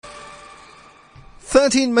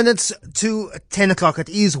13 minutes to 10 o'clock. It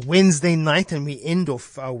is Wednesday night, and we end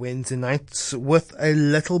off our Wednesday nights with a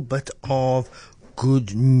little bit of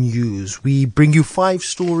good news. We bring you 5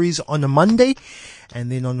 stories on a Monday, and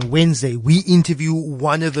then on a Wednesday, we interview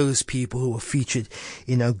one of those people who are featured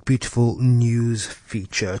in our beautiful news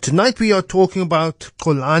feature. Tonight, we are talking about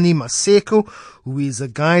Xolani Maseko, who is a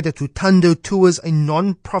guide at Uthando Tours, a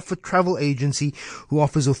non-profit travel agency who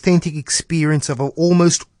offers authentic experience of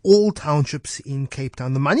almost all townships in Cape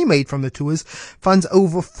Town. The money made from the tours funds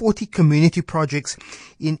over 40 community projects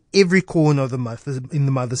in every corner of the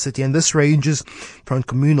mother city, and this ranges from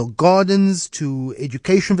communal gardens to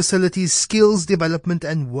education facilities, skills development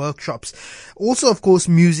and workshops. Also, of course,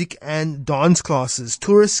 music and dance classes.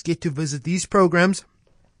 Tourists get to visit these programs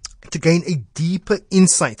to gain a deeper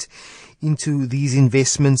insight into these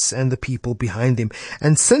investments and the people behind them.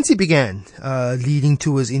 And since he began leading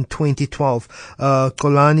tours in 2012,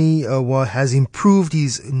 Xolani has improved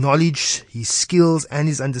his knowledge, his skills, and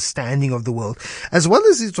his understanding of the world, as well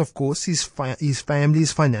as, of course, his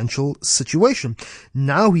family's financial situation.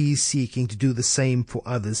 Now he is seeking to do the same for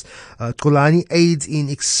others. Xolani aids in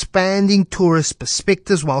expanding tourist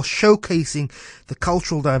perspectives while showcasing the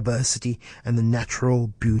cultural diversity and the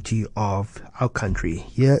natural beauty of our country.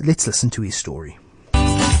 Here, let's listen to his story.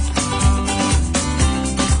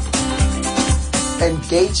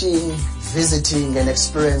 Engaging, visiting and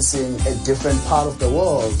experiencing a different part of the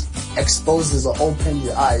world exposes or opens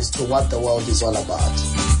your eyes to what the world is all about.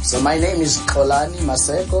 So my name is Xolani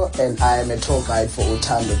Maseko, and I am a tour guide for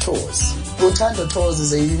Uthando Tours. Uthando Tours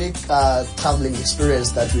is a unique traveling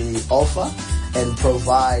experience that we offer and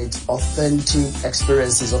provide authentic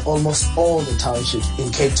experiences of almost all the townships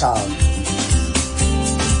in Cape Town.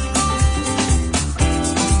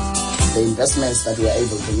 The investments that we are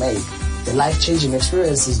able to make, the life-changing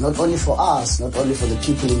experiences, not only for us, not only for the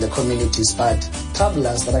people in the communities, but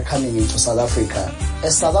travelers that are coming into South Africa.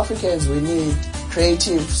 As South Africans, we need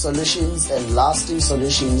creative solutions and lasting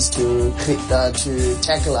solutions to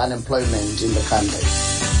tackle unemployment in the country.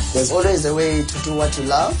 There's always a way to do what you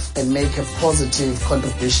love and make a positive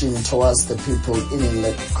contribution towards the people in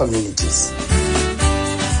the communities.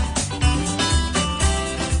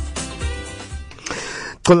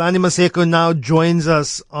 Xolani Maseko now joins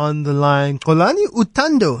us on the line. Xolani,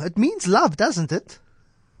 Uthando, it means love, doesn't it?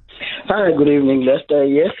 Hi, good evening, Lester.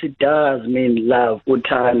 Yes, it does mean love.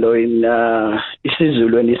 Uthando in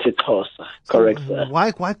isiZulu and isiXhosa. Correct, sir.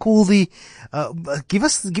 Why call the? Give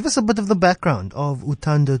us a bit of the background of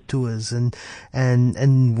Uthando Tours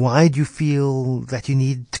and why do you feel that you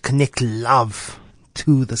need to connect love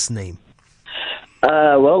to this name?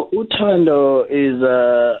 Well, Uthando is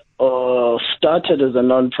started as a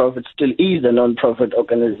non-profit, still is a non-profit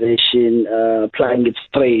organization applying its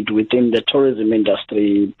trade within the tourism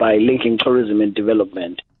industry by linking tourism and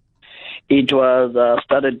development. It was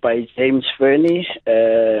started by James Fernie,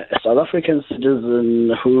 a South African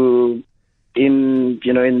citizen who, in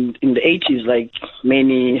the 80s, like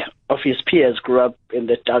many of his peers, grew up in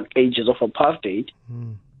the dark ages of apartheid.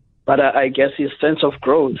 But I guess his sense of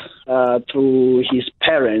growth through his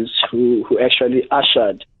parents, who actually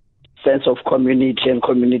ushered sense of community and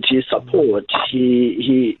community support.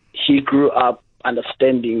 He grew up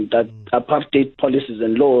understanding that apartheid policies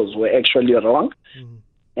and laws were actually wrong,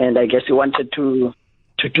 and I guess he wanted to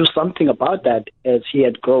do something about that as he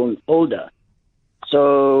had grown older.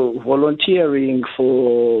 So volunteering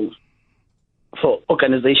for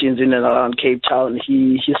organizations in and around Cape Town,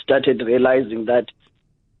 he started realizing that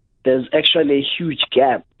there's actually a huge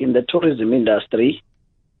gap in the tourism industry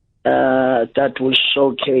that will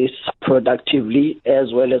showcase productively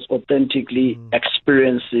as well as authentically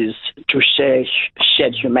experiences to share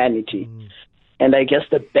shared humanity. And I guess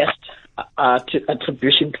the best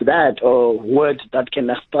attribution to that, or word that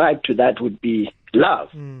can ascribe to that, would be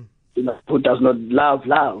love. Who does not love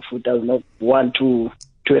love? Who does not want to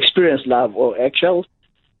experience love or actual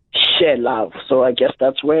share love? So I guess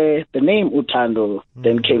that's where the name Uthando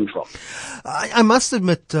then came from. I must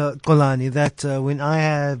admit, Xolani, that when I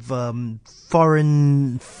have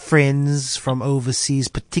foreign friends from overseas,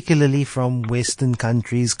 particularly from Western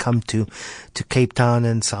countries, come to Cape Town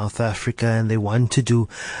and South Africa, and they want to do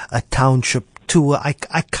a township tour, I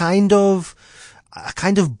kind of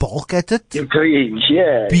balk at it.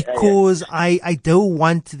 Yeah. Because I don't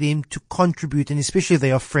want them to contribute, and especially if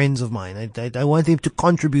they are friends of mine, I want them to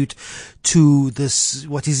contribute to this,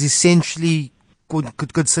 what is essentially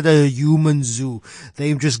could consider a human zoo.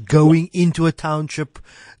 They're just going into a township,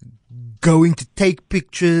 going to take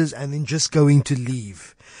pictures, and then just going to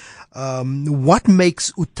leave. What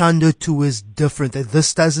makes Uthando Tours different, that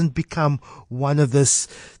this doesn't become one of this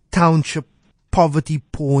township poverty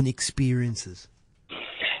porn experiences.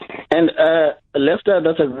 And Lester,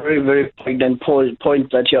 that's a very, very poignant point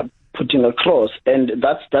that you're putting across, and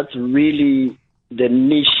that's really the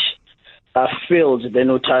niche field the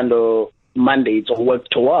Uthando mandates or work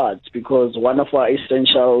towards, because one of our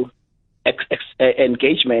essential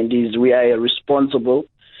engagement is we are a responsible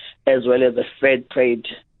as well as a fair trade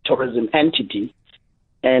tourism entity,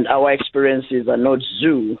 and our experiences are not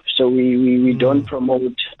zoo, so we don't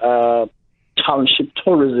promote township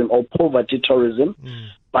tourism or poverty tourism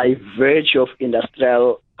by virtue of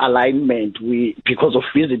industrial alignment. Because of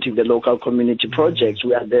visiting the local community projects,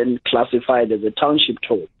 we are then classified as a township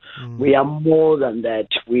tour. We are more than that.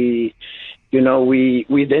 We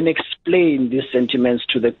then explain these sentiments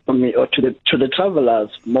to the travelers,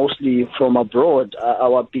 mostly from abroad.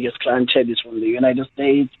 Our biggest clientele is from the United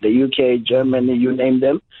States, the UK, Germany, you name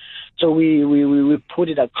them. So we put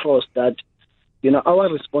it across that our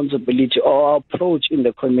responsibility or our approach in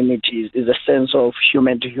the communities is a sense of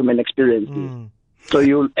human-to-human experiences. So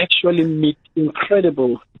you'll actually meet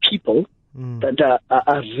incredible people that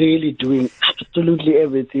are really doing absolutely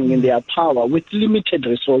everything in their power with limited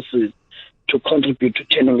resources to contribute to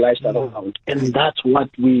turning lives around. And that's what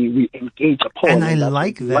we engage upon. And I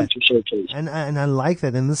like that. Want to showcase. And I like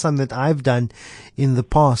that. And this is something that I've done in the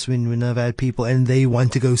past when I've had people and they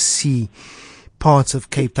want to go see parts of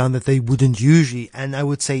Cape Town that they wouldn't usually. And I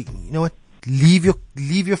would say, you know what? Leave your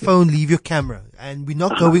phone, leave your camera. And we're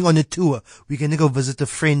not going on a tour. We're going to go visit a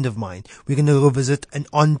friend of mine. We're going to go visit an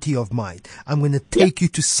auntie of mine. I'm going to take you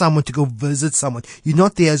to someone to go visit someone. You're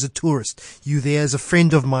not there as a tourist. You're there as a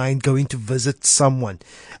friend of mine going to visit someone.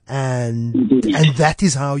 And that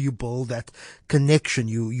is how you build that connection.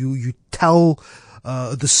 You tell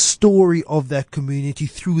the story of that community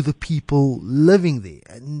through the people living there,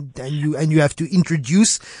 and you have to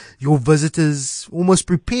introduce your visitors, almost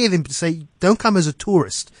prepare them to say, don't come as a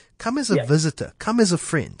tourist, come as a visitor, come as a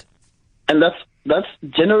friend. And that's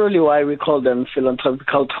generally why we call them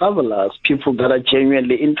philanthropical travelers, people that are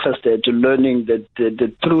genuinely interested in learning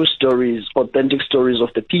the true stories, authentic stories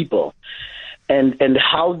of the people, and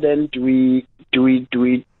how then do we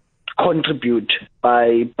contribute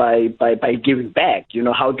by giving back?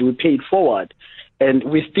 How do we pay it forward? And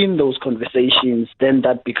within those conversations, then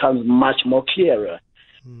that becomes much more clearer.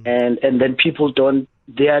 And then people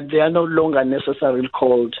they are no longer necessarily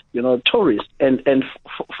called tourists. And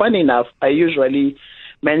funny enough, I usually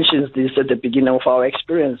mention this at the beginning of our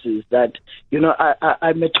experiences that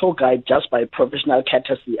I'm a tour guide just by professional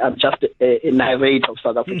courtesy. I'm just a narrator of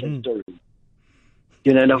South African stories.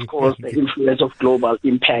 And of course, the influence of global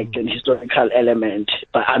impact and historical element.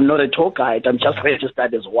 But I'm not a tour guide. I'm just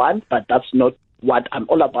registered as one, but that's not what I'm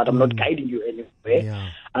all about. I'm not guiding you anywhere. Yeah.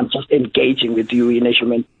 I'm just engaging with you in a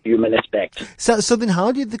human aspect. So then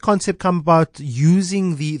how did the concept come about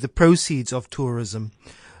using the proceeds of tourism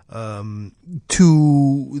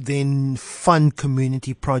to then fund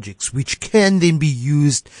community projects, which can then be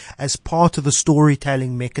used as part of the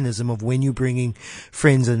storytelling mechanism of when you're bringing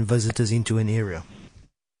friends and visitors into an area?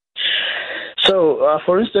 So,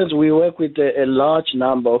 for instance, we work with a large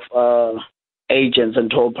number of agents and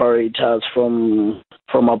tour operators from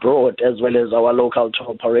abroad, as well as our local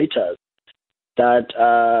tour operators that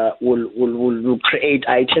will create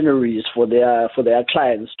itineraries for their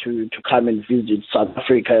clients to come and visit South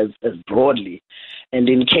Africa as broadly. And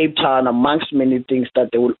in Cape Town, amongst many things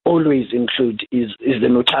that they will always include is the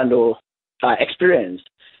Uthando experience.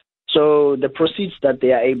 So the proceeds that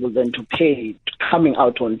they are able then to pay coming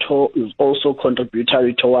out on tour is also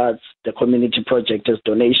contributory towards the community project as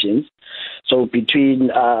donations. So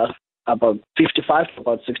between about 55 to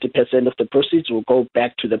about 60% of the proceeds will go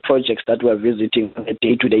back to the projects that we're visiting on a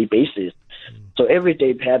day-to-day basis. So every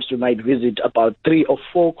day, perhaps we might visit about 3 or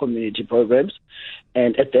 4 community programs.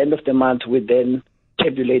 And at the end of the month, we then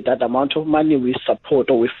tabulate that amount of money we support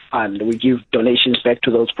or we fund. We give donations back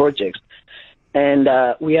to those projects. And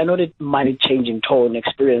we are not a money-changing tour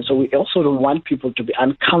experience, so we also don't want people to be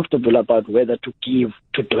uncomfortable about whether to give,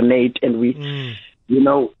 to donate, and we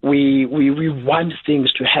want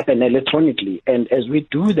things to happen electronically. And as we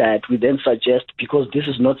do that, we then suggest, because this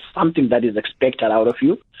is not something that is expected out of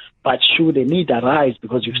you, but should a need arise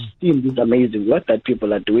because you've seen this amazing work that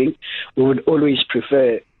people are doing, we would always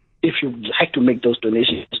prefer, if you'd like to make those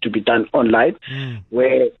donations, to be done online,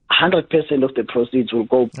 where 100% of the proceeds will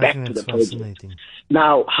go back to the project.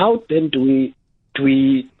 Now, how then do we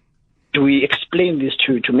explain this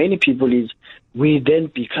to many people is we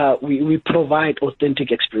then we provide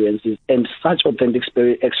authentic experiences, and such authentic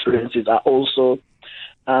experiences are also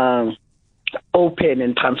open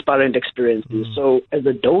and transparent experiences. So as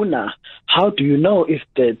a donor, how do you know if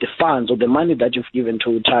the funds or the money that you've given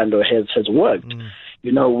to Uthando has worked?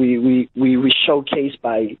 You know, we showcase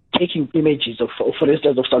by taking images of, for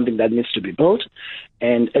instance, of something that needs to be built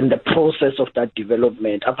and the process of that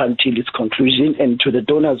development up until its conclusion. And to the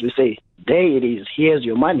donors, we say, there it is, here's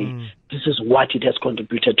your money. This is what it has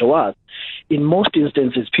contributed to us. In most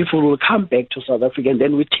instances, people will come back to South Africa and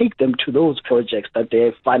then we take them to those projects that they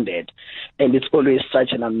have funded. And it's always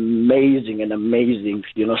such an amazing,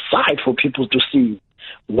 you know, sight for people to see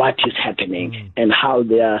what is happening and how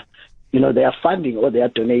their funding or their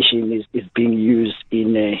donation is being used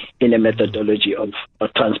in a methodology of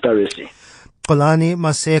transparency. Xolani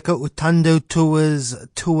Maseko, Uthando Tours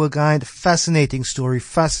tour guide. Fascinating story,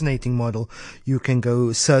 fascinating model. You can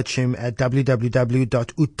go search him at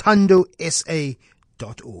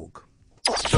www.uthandosa.org.